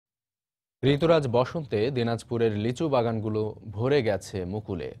ঋতুরাজ বসন্তে দিনাজপুরের লিচু বাগানগুলো ভরে গেছে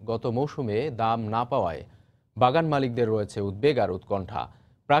মুকুলে। গত মৌসুমে দাম না পাওয়ায় বাগান মালিকদের রয়েছে উদ্বেগ আর উৎকণ্ঠা।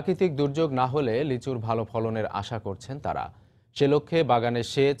 প্রাকৃতিক দুর্যোগ না হলে লিচুর ভালো ফলনের আশা করছেন তারা। সে লক্ষ্যে বাগানে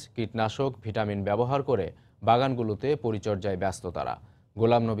সেচ, কীটনাশক, ভিটামিন ব্যবহার করে বাগানগুলোতে পরিচর্যায় ব্যস্ত তারা।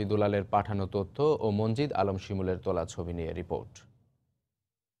 গোলাম নবী দুলালের পাঠানো তথ্য ও মনজিদ আলম শিমুলের তোলা ছবি নিয়ে রিপোর্ট।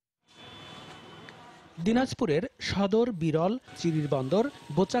 দিনাজপুরের সদর, বিরল, চিরিরবন্দর,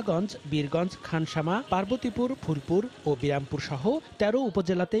 বোচাগঞ্জ, বীরগঞ্জ, খানসামা, পার্বতীপুর, ফুলপুর ও বিরামপুর সহ ১৩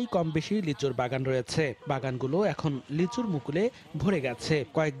 উপজেলাতেই কম বেশি লিচুর বাগান রয়েছে। বাগানগুলো এখন লিচুর মুকুলে ভরে গেছে।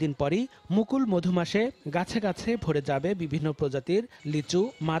 কয়েকদিন পরই মুকুল মধুমাসে গাছে গাছে ভরে যাবে বিভিন্ন প্রজাতির লিচু,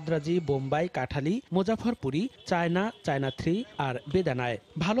 মাদ্রাজি, বোম্বাই, কাঁঠালি, মুজাফরপুরি, চায়না, চায়না 3 আর বেদানায়।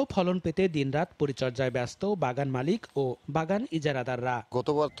 ভালো ফলন পেতে দিনরাত পরিচর্যায় ব্যস্ত বাগান মালিক ও বাগান ইজারাদাররা।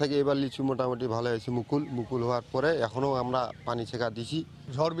 গতবার থেকে এবার লিচু মোটামুটি ভালো হয়েছে। মুকুল হওয়ার পরে এখনো আমরা পানি ছেঁকা দিছি।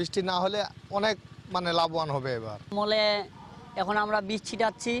 ঝড় বৃষ্টি না হলে অনেক লাভবান হবে এবার। মলে এখন আমরা বীজ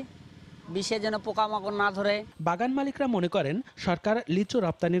ছিটাচ্ছি, বিষে যেন পোকামাকড় না ধরে। বাগান মালিকরা মনে করেন সরকার লিচু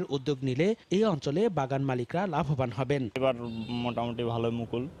রপ্তানির উদ্যোগ নিলে এই অঞ্চলে বাগান মালিকরা লাভবান হবেন। এবার মোটামুটি ভালো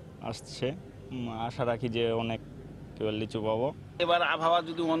মুকুল আসছে, আশা রাখি যে অনেক লিচু পাবো। এবার আবহাওয়া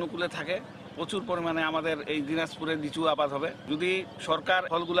যদি অনুকূলে থাকে প্রচুর পরিমাণে আমাদের এই দিনাজপুরে লিচু আবাদ হবে। যদি সরকার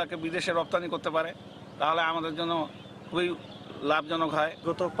ফলগুলাকে বিদেশে রপ্তানি করতে পারে তাহলে আমাদের জন্য খুবই লাভজনক হয়।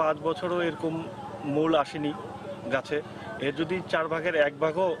 গত 5 বছরও এরকম মূল আসেনি গাছে। এর যদি 4 ভাগের 1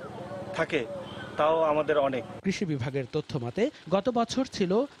 ভাগও থাকে তাও আমাদের অনেক। কৃষি বিভাগের তথ্য মতে গত বছর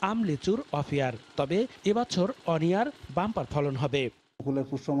ছিল আম লিচুর অফিয়ার, তবে এবছর অনিয়ার বাম্পার ফলন হবে। মুকুলের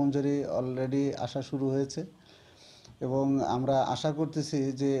পুষ্পমঞ্জরি অলরেডি আসা শুরু হয়েছে এবং আমরা আশা করতেছি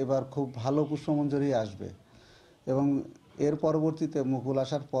যে এবার খুব ভালো পুষ্পমঞ্জরি আসবে এবং এর পরবর্তীতে মুকুল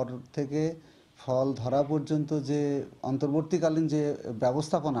আসার পর থেকে ফল ধরা পর্যন্ত যে অন্তর্বর্তীকালীন যে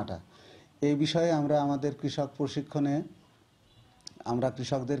ব্যবস্থাপনাটা, এই বিষয়ে আমরা আমাদের কৃষক প্রশিক্ষণে আমরা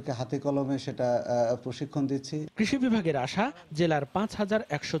কৃষকদেরকে হাতে কলমে সেটা প্রশিক্ষণ দিচ্ছি। কৃষি বিভাগের আশা জেলার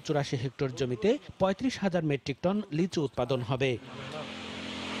 ৫,১৮৪ হেক্টর জমিতে ৩৫,০০০ মেট্রিক টন লিচু উৎপাদন হবে।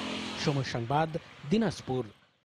 সময় সংবাদ, দিনাজপুর।